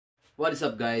What is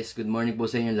up guys? Good morning po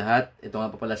sa inyo lahat. Ito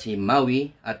nga po pala si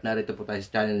Maui at narito po tayo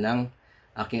sa channel ng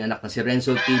aking anak na si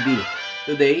Rhenzo TV.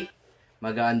 Today,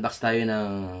 mag-unbox tayo ng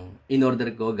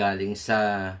in-order ko galing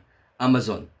sa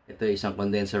Amazon. Ito ay isang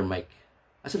condenser mic.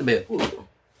 Asan ba yun?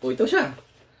 Ito siya.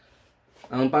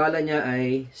 Ang pangalan niya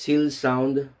ay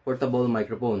Zealsound Portable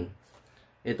Microphone.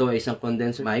 Ito ay isang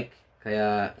condenser mic.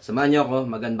 Kaya samahan niyo ako,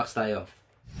 mag-unbox tayo.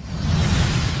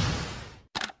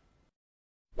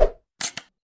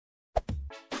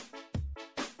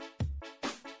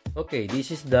 Okay,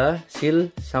 this is the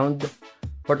Zealsound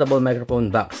Portable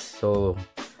Microphone box. So,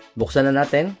 buksan na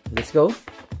natin. Let's go.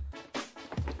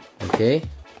 Okay.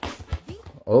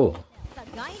 Oh.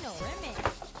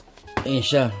 Ayan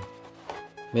siya.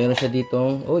 Meron siya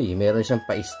ditong, meron siyang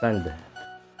pa-stand.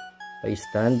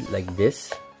 Pa-stand like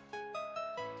this.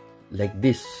 Like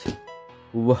this.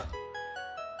 Wow.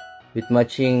 With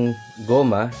matching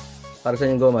goma. Para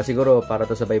sa yung goma, siguro para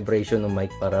to sa vibration ng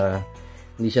mic para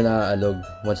hindi siya naaalog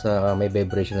once na may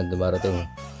vibration na dumarating.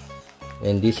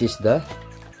 And this is the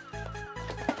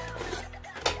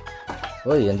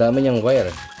ang dami niyang wire.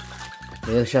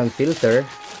 Meron siyang filter.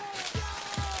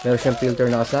 Meron siyang filter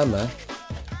na kasama.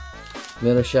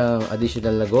 Meron siyang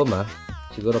additional na goma.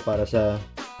 Siguro para sa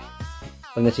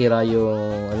pag nasira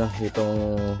yung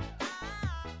itong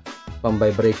pang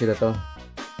vibration na to.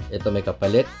 Ito may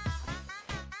kapalit.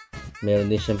 Meron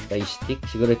din siyang pa-stick.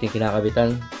 Siguro ito yung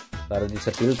kinakabitan para din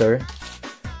sa filter.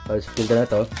 Para sa filter na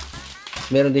to.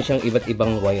 Meron din siyang iba't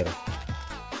ibang wire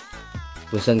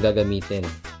kung saan gagamitin.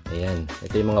 Ayan.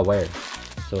 Ito yung mga wire.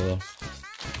 So,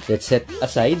 let's set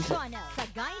aside.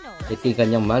 Ito yung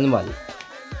kanyang manual.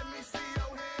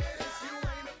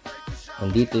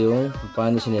 Nandito yung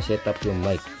paano sineset up yung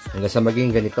mic. Hanggang sa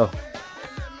maging ganito.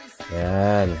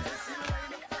 Ayan.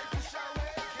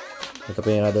 Ito pa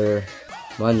yung other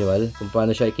manual kung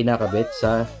paano siya ikinakabit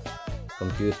sa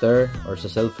computer or sa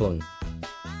cellphone.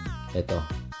 Ito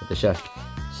siya.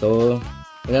 So,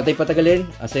 hindi natin patagalin,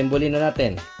 assembly na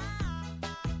natin.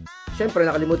 Siyempre,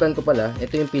 nakalimutan ko pala,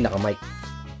 ito yung pinaka-mic.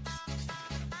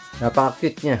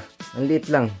 Napaka-cute niya. Ang liit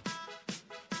lang.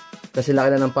 Kasi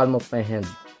laki na ng palm of my hand.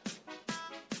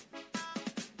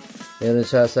 Meron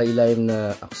siya sa ilalim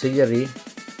na auxiliary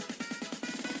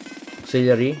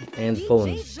and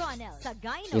phone.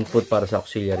 Input para sa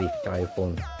auxiliary kaya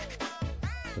phone.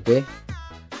 Okay?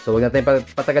 So, huwag natin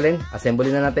patagalin. Assembly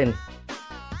na natin.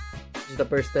 This is the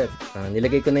first step.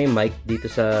 Nilagay ko na yung mic dito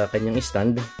sa kanyang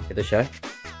stand. Ito siya.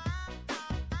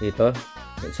 Dito.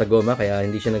 Sa goma. Kaya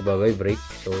hindi siya nagbabibrate.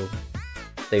 So,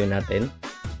 tayo natin.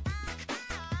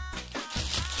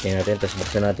 Tayo natin. Tapos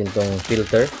buksan natin tong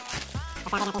filter.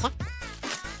 Pasakit natin siya.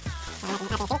 Pasakit natin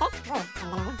yung ating filter. Ang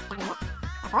dalawang kakaliwa.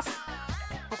 Tapos,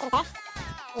 yung filter.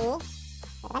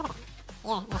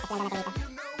 Nasa lang natin dito.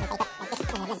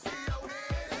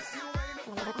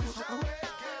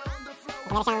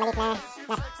 Meron siyang maliit na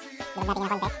nut. Durog natin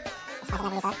ng konti. Tapos pasok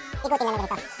natin dito. Igutin lang natin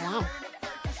dito. Ayan.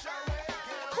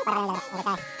 Parang lang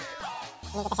dalawa.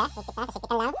 Higit siya. Higit na. Tapos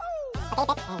higpitan lang.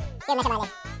 Rotate it. Ayan. Film na siya bali.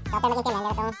 So, after maging film yan,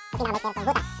 meron itong pinakamit, meron itong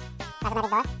butas. Pasok natin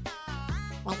dito.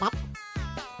 Like that.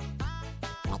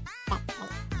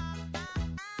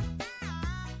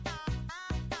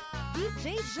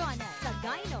 DJ Jonah sa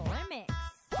Gyno Remix.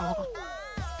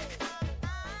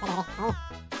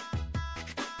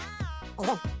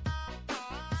 Ayun.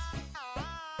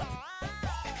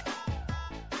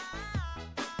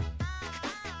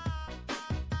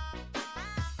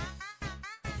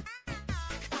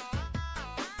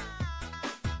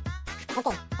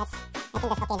 Okay, I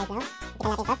think that's okay right now. Ipitan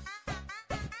natin ito.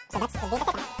 So that's the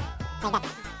setup. Like that.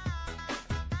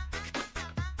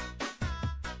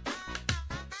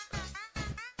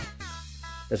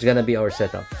 That's gonna be our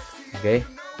setup. Okay?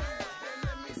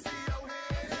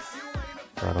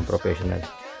 Parang professional.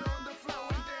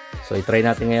 So, i-try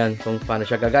natin ngayon kung paano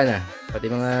siya gagana. Pati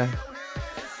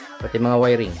mga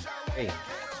wiring. Okay.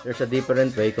 There's a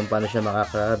different way kung paano siya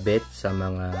makakabit sa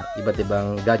mga iba't ibang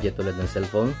gadget tulad ng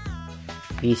cellphone,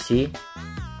 PC.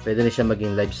 Pwede rin siya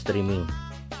maging live streaming.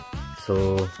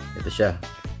 So, ito siya.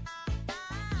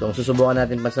 So, ang susubukan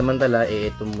natin pansamantala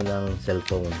ito munang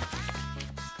cellphone.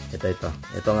 Ito.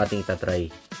 Ito ang ating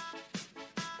itatry.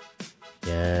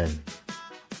 Yan.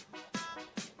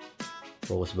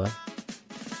 Focus ba?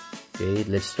 Okay,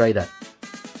 let's try that.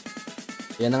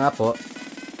 Yan na nga po.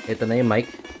 Ito na yung mic.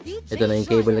 Ito na yung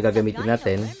cable na gagamitin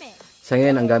natin. Sa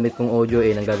ngayon, ang gamit kong audio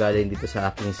ay nanggagaling dito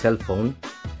sa aking cellphone.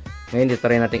 Ngayon,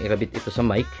 try natin ikabit ito sa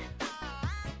mic.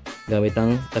 Gamit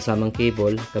ang kasamang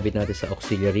cable, kabit natin sa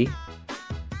auxiliary.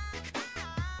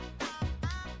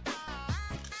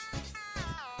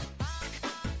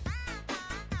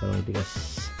 Parang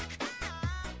tigas.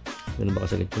 Ganun ba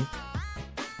kasagad yun?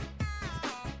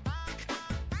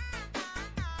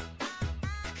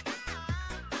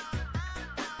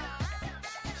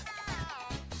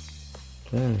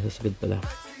 Sasagad pala.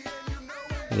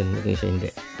 Ganun ito siya, hindi.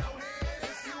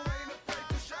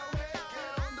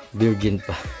 Virgin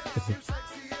pa.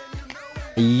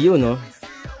 Iyon, no?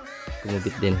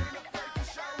 Kumabit din.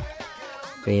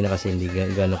 Kanina kasi hindi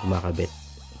gano'ng kumakabit.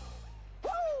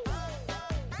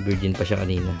 Virgin pa siya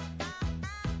kanina.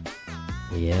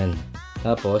 Ayan.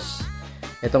 Tapos,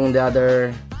 itong the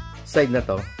other side na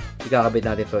to, ikakabit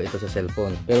natin ito sa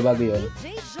cellphone. Pero bago yun,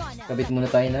 kabit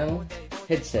muna tayo ng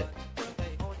headset.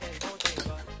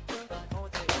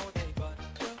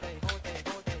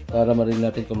 Para marinig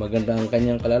natin kung maganda ang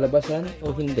kanyang kalalabasan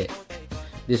o hindi.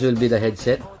 This will be the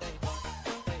headset.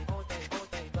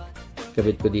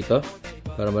 Kabit ko dito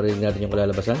para marinig natin yung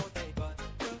kalalabasan.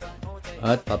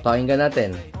 At papakinggan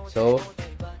natin. So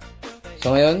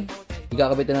ngayon,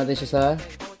 ikakabitin natin siya sa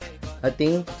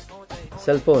ating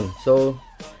cellphone. So,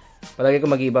 palagi ko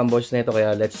mag-iiba ang boses na ito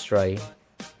kaya let's try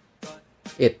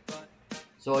it.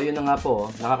 So, yun na nga po,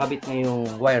 nakakabit na yung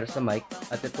wire sa mic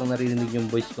at itong naririnig yung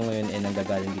voice ko ngayon ay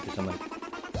nanggagaling dito sa mic.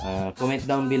 Comment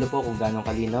down below po kung gaano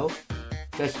kalinaw.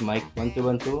 Test mic, 1 2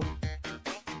 1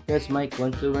 2. Test mic,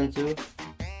 1 2 1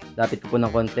 2. Lapit ko po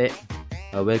ng konti.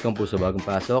 Welcome po sa bagong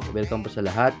pasok. Welcome po sa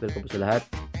lahat. Welcome po sa lahat.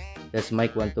 Test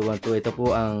mic, 1 2 1 2. Ito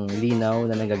po ang linaw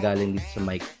na nanggagaling dito sa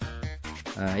mic.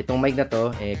 Itong mic na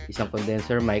to, isang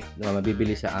condenser mic na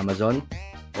mabibili sa Amazon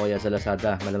o kaya sa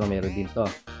Lazada. Malamang meron din to.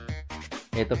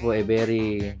 Ito po ay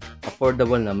very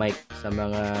affordable na mic sa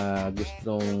mga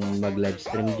gustong mag-live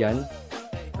stream dyan.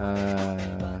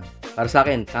 Para sa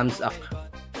akin, thumbs up.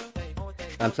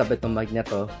 Thumbs up itong mic na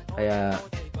to. Kaya,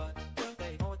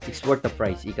 it's worth the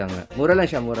price. Ika nga. Mura lang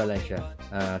siya.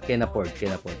 Can afford.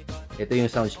 Ito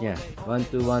yung sounds niya.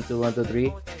 1, 2, 1, 2, 1,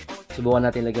 2, 3. Subukan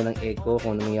natin lagyan ng echo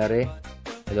kung ano nangyari.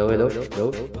 Hello.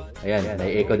 Ayan,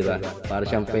 may echo, diba? Para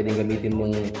siyang pwedeng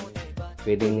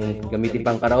gamitin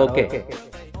pang karaoke.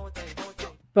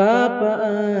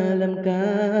 Papaalam ka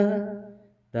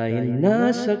dahil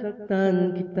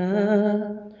nasaktan kita,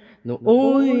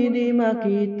 nooy di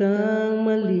makitang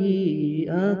mali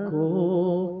ako.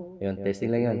 Ayun,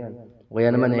 testing lang yan. O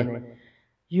kaya naman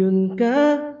yun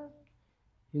ka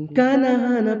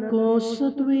nahanap ko sa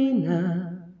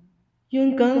tuwina,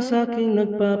 yun kang saking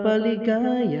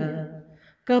nagpapaligaya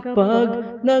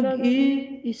kapag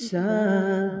nag-iisa.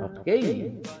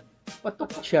 Okay.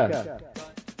 Patok siya.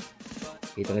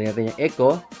 Kita na natin yung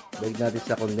echo. Balik natin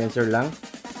sa condenser lang.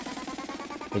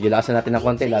 Medyo lakasan natin ng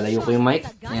konti. Lalayo ko yung mic.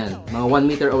 Ayan. Mga 1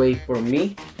 meter away from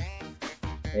me.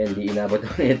 Ayan. Di inabot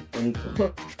ulit.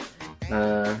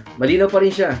 Malinaw pa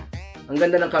rin siya. Ang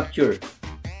ganda ng capture.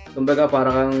 Kumbaga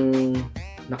parang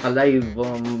naka-live.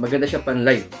 Maganda siya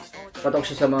pan-live. Patok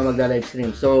siya sa mga magla-live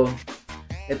stream. So,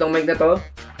 itong mic na to,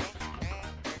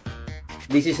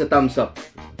 this is a thumbs up.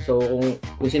 So,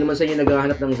 kung sino man sa inyo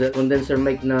naghahanap ng condenser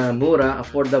mic na mura,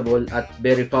 affordable, at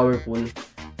very powerful,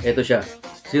 ito siya.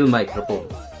 SMULE microphone.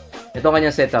 Ito ang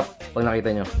kanyang setup, pag nakita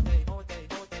nyo.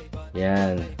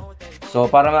 Yan. So,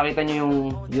 para makita nyo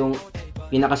yung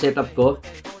pinaka-setup ko,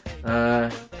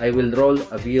 I will roll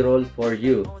a B-roll for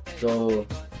you. So,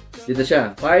 dito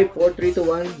siya. 5, 4, 3,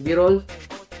 2, 1, B-roll.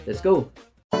 Let's go!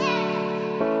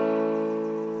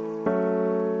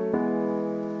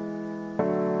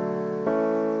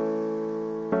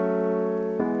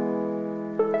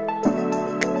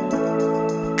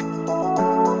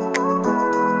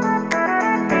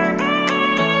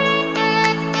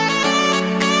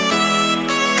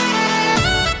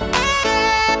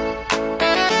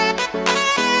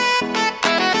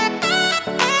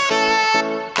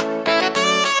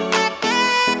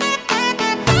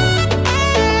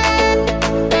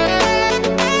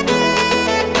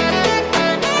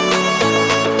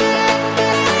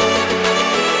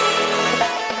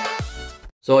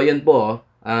 So, ayan po.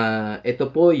 Ito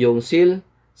po yung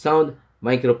Zealsound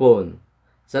microphone.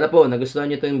 Sana po, nagustuhan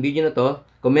nyo itong video na to.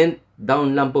 Comment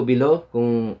down lang po below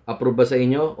kung approve ba sa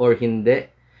inyo or hindi.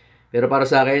 Pero para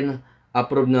sa akin,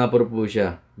 approve po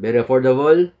siya. Very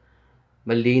affordable,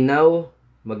 malinaw,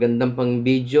 magandang pang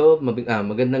video,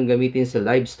 magandang gamitin sa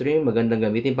live stream, magandang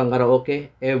gamitin pang karaoke.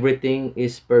 Everything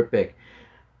is perfect.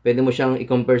 Pwede mo siyang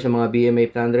i-compare sa mga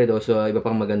BM800 o sa iba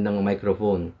pang magandang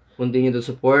microphone. Continue to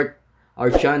support our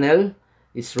channel.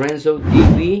 It's Rhenzo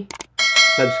TV.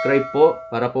 Subscribe po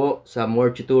para po sa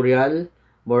more tutorial,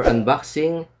 more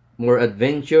unboxing, more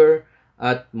adventure,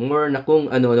 at more na kung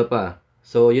ano-ano pa.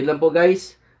 So, yun lang po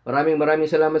guys. Maraming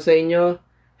salamat sa inyo.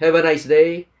 Have a nice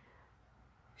day.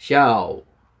 Ciao!